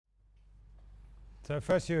So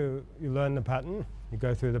first you learn the pattern, you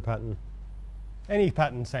go through the pattern. Any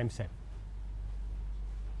pattern, same.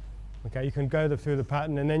 Okay, you can go through the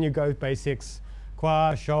pattern and then you go basics,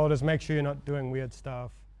 quad, shoulders, make sure you're not doing weird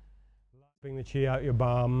stuff. Bring the chi out your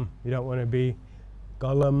bum. You don't want to be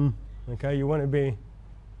Gollum, okay? You want to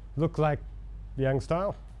look like Yang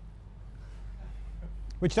style.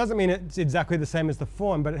 Which doesn't mean it's exactly the same as the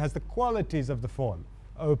form, but it has the qualities of the form.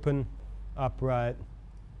 Open, upright,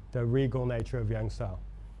 the regal nature of Yang style.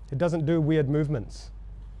 It doesn't do weird movements.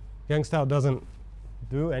 Yang style doesn't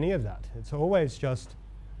do any of that. It's always just,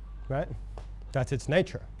 right? That's its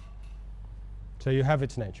nature. So you have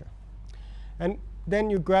its nature. And then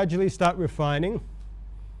you gradually start refining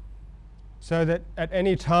so that at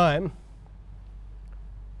any time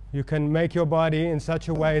you can make your body in such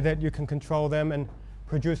a way that you can control them and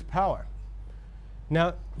produce power.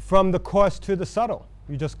 Now, from the coarse to the subtle,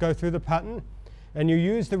 you just go through the pattern and you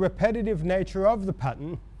use the repetitive nature of the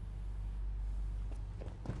pattern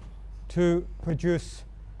to produce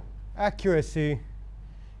accuracy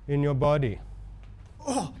in your body.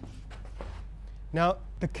 Oh. Now,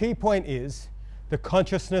 the key point is the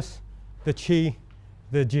consciousness, the chi,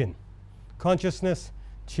 the jin. Consciousness,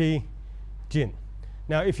 chi, jin.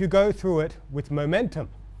 Now, if you go through it with momentum,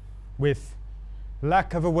 with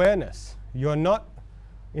lack of awareness, you're not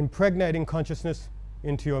impregnating consciousness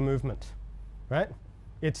into your movement, right?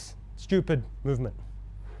 It's stupid movement.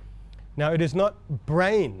 Now, it is not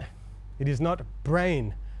brain. It is not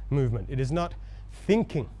brain movement. It is not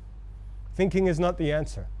thinking. Thinking is not the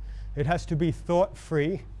answer. It has to be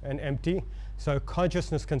thought-free and empty, so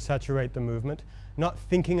consciousness can saturate the movement, not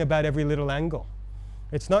thinking about every little angle.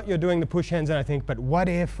 It's not you're doing the push hands and I think, but what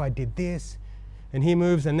if I did this? And he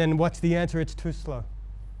moves, and then what's the answer? It's too slow.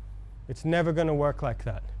 It's never going to work like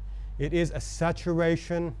that. It is a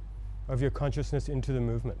saturation of your consciousness into the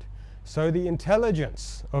movement. So the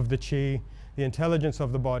intelligence of the chi, the intelligence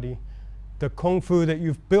of the body, the kung fu that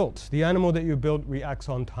you've built, the animal that you built reacts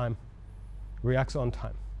on time. Reacts on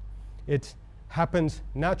time. It happens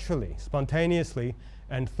naturally, spontaneously,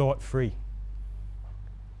 and thought-free.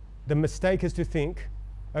 The mistake is to think,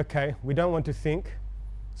 okay, we don't want to think,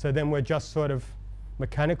 so then we're just sort of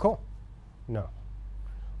mechanical. No.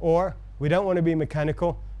 Or we don't want to be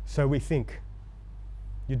mechanical, so we think.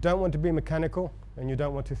 You don't want to be mechanical, and you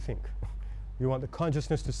don't want to think. You want the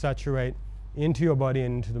consciousness to saturate into your body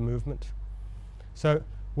and into the movement. So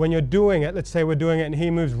when you're doing it, let's say we're doing it and he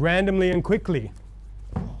moves randomly and quickly.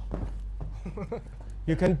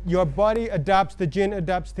 Your body adapts, the jin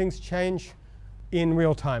adapts, things change in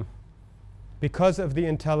real time because of the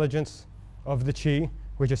intelligence of the chi,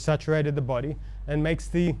 which has saturated the body and makes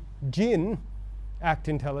the jin act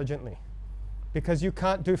intelligently. Because you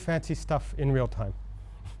can't do fancy stuff in real time.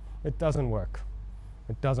 It doesn't work.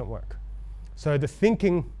 It doesn't work. So the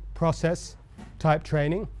thinking process type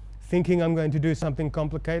training, thinking I'm going to do something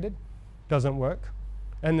complicated, doesn't work.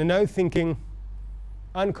 And the no thinking,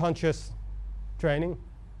 unconscious training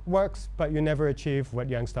works, but you never achieve what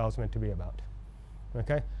Yang style is meant to be about.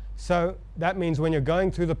 Okay? So that means when you're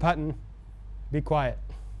going through the pattern, be quiet.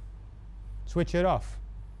 Switch it off.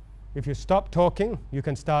 If you stop talking, you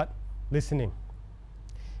can start listening.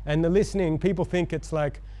 And the listening, people think it's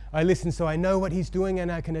like, I listen so I know what he's doing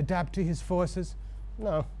and I can adapt to his forces.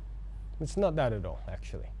 No, it's not that at all,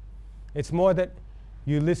 actually. It's more that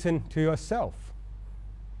you listen to yourself.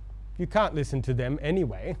 You can't listen to them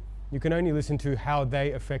anyway. You can only listen to how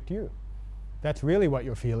they affect you. That's really what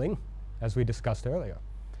you're feeling, as we discussed earlier.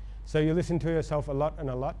 So you listen to yourself a lot and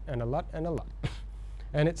a lot and a lot and a lot.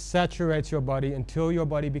 And it saturates your body until your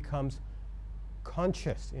body becomes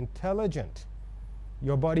conscious, intelligent.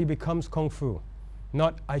 Your body becomes kung fu,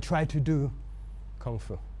 not I try to do kung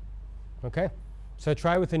fu. Okay? So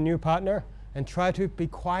try with a new partner and try to be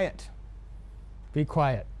quiet. Be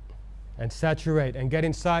quiet and saturate and get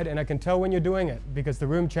inside. And I can tell when you're doing it because the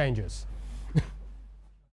room changes.